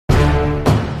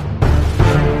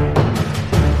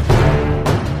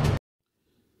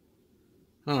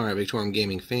Alright, Victorum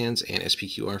Gaming fans and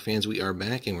SPQR fans, we are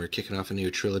back and we're kicking off a new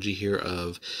trilogy here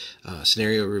of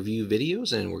scenario review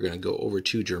videos, and we're going to go over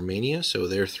to Germania. So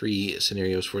their three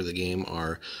scenarios for the game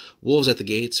are Wolves at the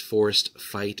Gates, Forest,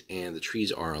 Fight, and the Trees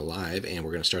Are Alive. And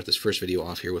we're going to start this first video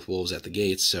off here with Wolves at the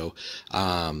Gates. So,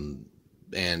 and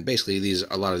basically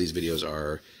a lot of these videos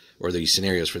are, or the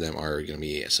scenarios for them are going to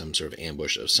be some sort of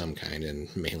ambush of some kind,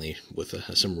 and mainly with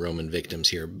some Roman victims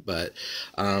here. But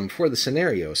for the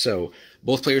scenario, so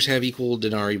both players have equal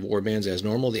denarii warbands as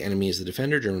normal. The enemy is the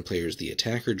defender, German player is the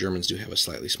attacker. Germans do have a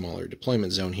slightly smaller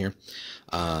deployment zone here.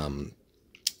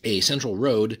 A central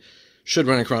road should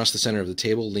run across the center of the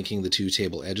table, linking the two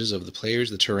table edges of the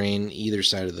players. The terrain either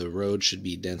side of the road should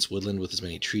be dense woodland with as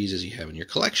many trees as you have in your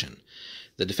collection.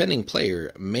 The defending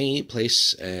player may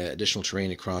place additional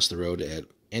terrain across the road at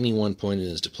any one point in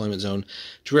his deployment zone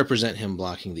to represent him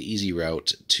blocking the easy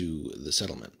route to the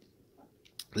settlement.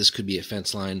 This could be a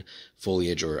fence line,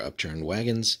 foliage, or upturned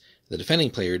wagons. The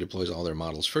defending player deploys all their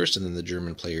models first, and then the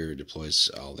German player deploys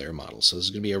all their models. So this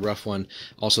is going to be a rough one.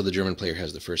 Also, the German player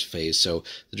has the first phase. So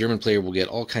the German player will get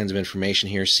all kinds of information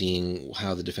here, seeing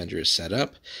how the defender is set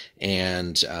up,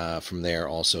 and from there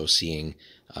also seeing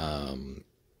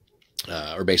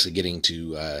or basically getting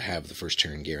to have the first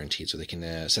turn guaranteed, so they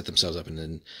can set themselves up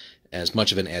in as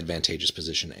much of an advantageous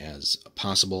position as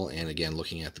possible. And again,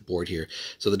 looking at the board here,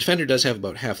 so the defender does have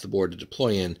about half the board to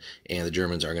deploy in, and the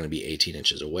Germans are going to be 18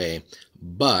 inches away.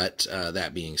 But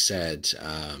that being said,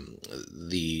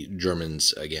 the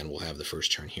Germans, again, will have the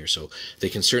first turn here, so they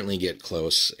can certainly get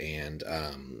close. And,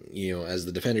 you know, as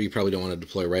the defender, you probably don't want to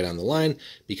deploy right on the line,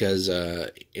 because an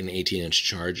 18-inch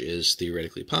charge is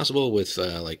theoretically possible with,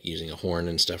 like, using a horn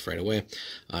and stuff right away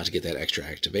to get that extra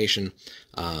activation.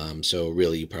 So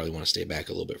really, you probably want to stay back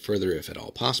a little bit further, if at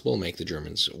all possible, make the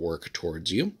Germans work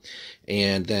towards you.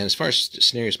 And then as far as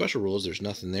scenario special rules, there's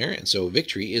nothing there, and so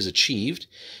victory is achieved.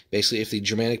 Basically, if the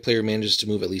Germanic player manages to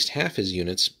move at least half his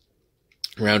units,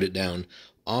 round it down,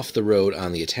 off the road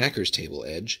on the attacker's table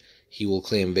edge, he will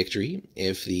claim victory.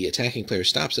 If the attacking player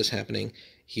stops this happening,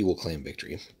 he will claim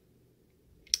victory.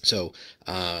 So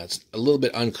it's a little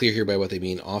bit unclear here by what they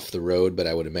mean off the road, but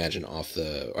I would imagine off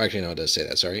the, or actually no, it does say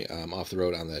that, sorry, off the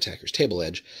road on the attacker's table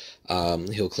edge,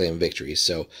 he'll claim victory.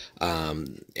 So,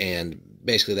 and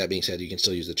basically that being said, you can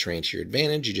still use the terrain to your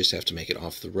advantage. You just have to make it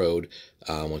off the road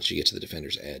once you get to the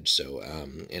defender's edge. So,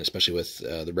 and especially with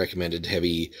the recommended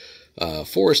heavy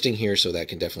foresting here, so that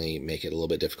can definitely make it a little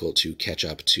bit difficult to catch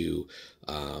up to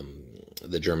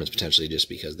the Germans potentially, just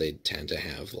because they tend to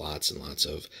have lots and lots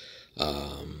of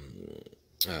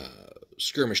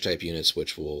skirmish type units,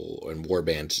 which will, and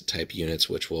warband type units,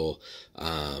 which will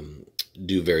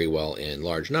do very well in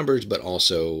large numbers, but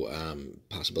also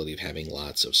possibility of having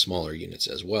lots of smaller units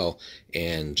as well,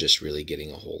 and just really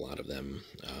getting a whole lot of them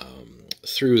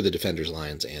through the defender's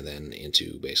lines and then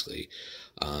into basically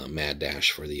mad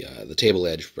dash for the table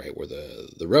edge, right where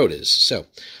the road is. So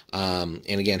and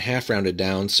again, half rounded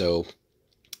down, so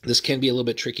this can be a little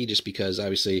bit tricky, just because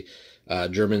obviously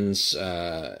Germans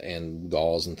and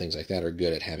Gauls and things like that are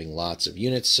good at having lots of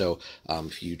units. So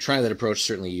if you try that approach,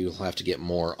 certainly you'll have to get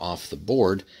more off the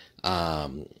board.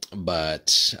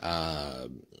 But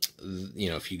you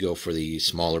know, if you go for the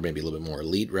smaller, maybe a little bit more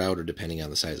elite route, or depending on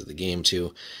the size of the game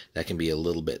too, that can be a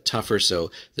little bit tougher.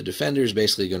 So the defender is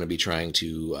basically going to be trying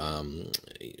to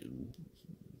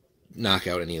knock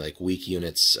out any like weak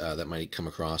units that might come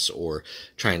across, or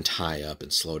try and tie up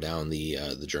and slow down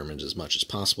the Germans as much as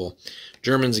possible.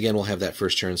 Germans, again, will have that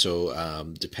first turn,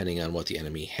 so depending on what the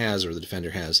enemy has or the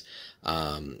defender has,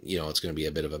 you know, it's going to be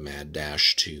a bit of a mad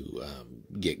dash to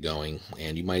get going,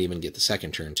 and you might even get the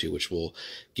second turn too, which will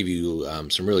give you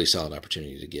some really solid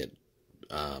opportunity to get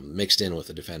mixed in with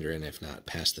the defender, and if not,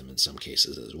 past them in some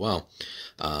cases as well.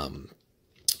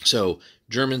 So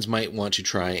Germans might want to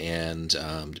try and,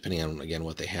 depending on, again,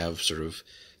 what they have, sort of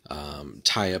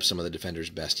tie up some of the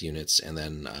defender's best units, and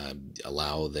then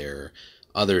allow their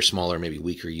other smaller, maybe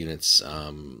weaker units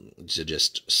to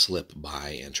just slip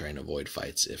by and try and avoid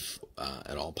fights if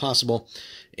at all possible.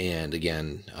 And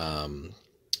again,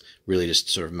 really just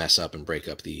sort of mess up and break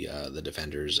up the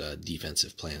defender's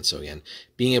defensive plan. So again,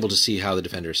 being able to see how the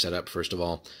defender is set up, first of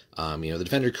all, you know, the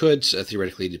defender could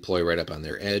theoretically deploy right up on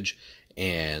their edge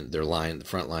and their line, the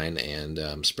front line,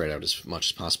 and spread out as much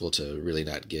as possible to really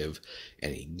not give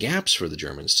any gaps for the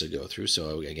Germans to go through.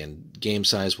 So again, game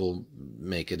size will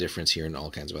make a difference here, and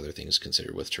all kinds of other things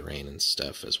considered with terrain and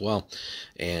stuff as well.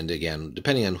 And again,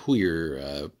 depending on who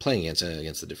you're playing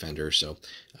against the defender, so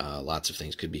lots of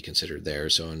things could be considered there.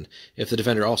 So, and if the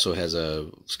defender also has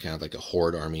it's kind of like a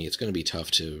horde army, it's going to be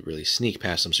tough to really sneak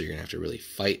past them, so you're going to have to really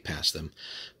fight past them.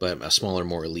 But a smaller,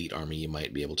 more elite army, you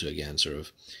might be able to, again, sort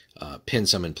of pin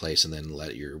some in place and then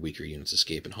let your weaker units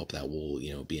escape and hope that will,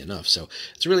 be enough. So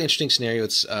it's a really interesting scenario.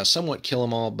 It's somewhat kill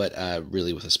 'em all, but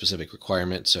really with a specific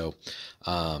requirement. So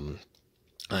on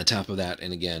top of that,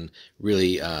 and again,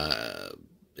 really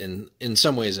in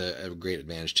some ways a great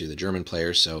advantage to the German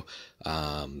players. So,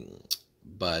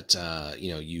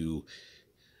 you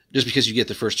just because you get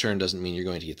the first turn doesn't mean you're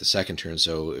going to get the second turn.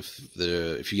 So if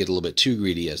you get a little bit too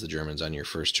greedy as the Germans on your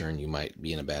first turn, you might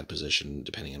be in a bad position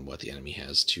depending on what the enemy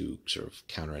has to sort of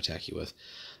counterattack you with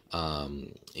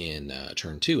in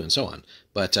turn 2 and so on.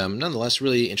 But nonetheless,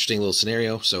 really interesting little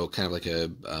scenario. So kind of like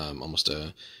almost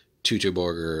a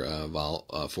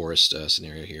Teutoburger forest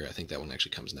scenario here. I think that one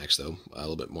actually comes next, though, a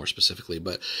little bit more specifically.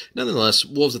 But nonetheless,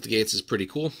 Wolves at the Gates is pretty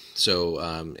cool. So,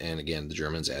 and again, the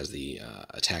Germans as the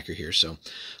attacker here. So,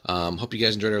 hope you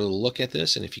guys enjoyed our little look at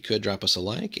this. And if you could, drop us a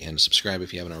like and subscribe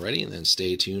if you haven't already, and then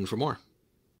stay tuned for more.